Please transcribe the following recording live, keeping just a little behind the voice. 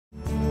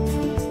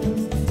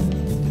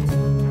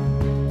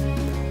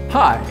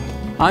Hi,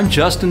 I'm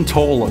Justin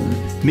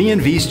Tolan,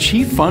 ME&V's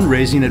Chief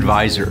Fundraising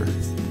Advisor.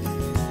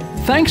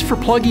 Thanks for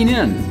plugging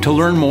in to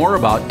learn more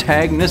about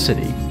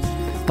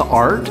TAGNICITY, the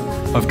art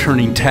of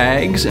turning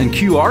tags and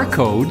QR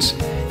codes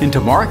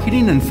into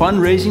marketing and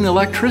fundraising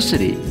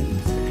electricity.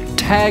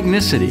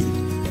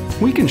 TAGNICITY.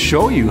 We can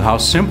show you how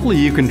simply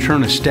you can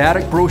turn a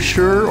static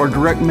brochure or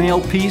direct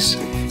mail piece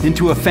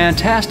into a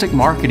fantastic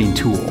marketing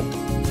tool.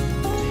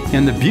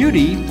 And the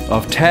beauty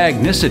of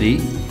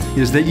TAGNICITY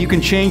is that you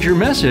can change your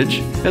message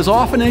as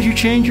often as you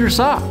change your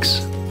socks.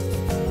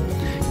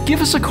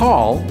 Give us a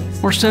call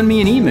or send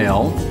me an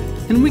email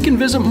and we can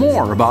visit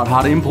more about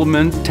how to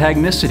implement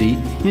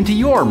TAGNICITY into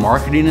your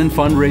marketing and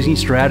fundraising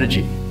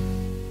strategy.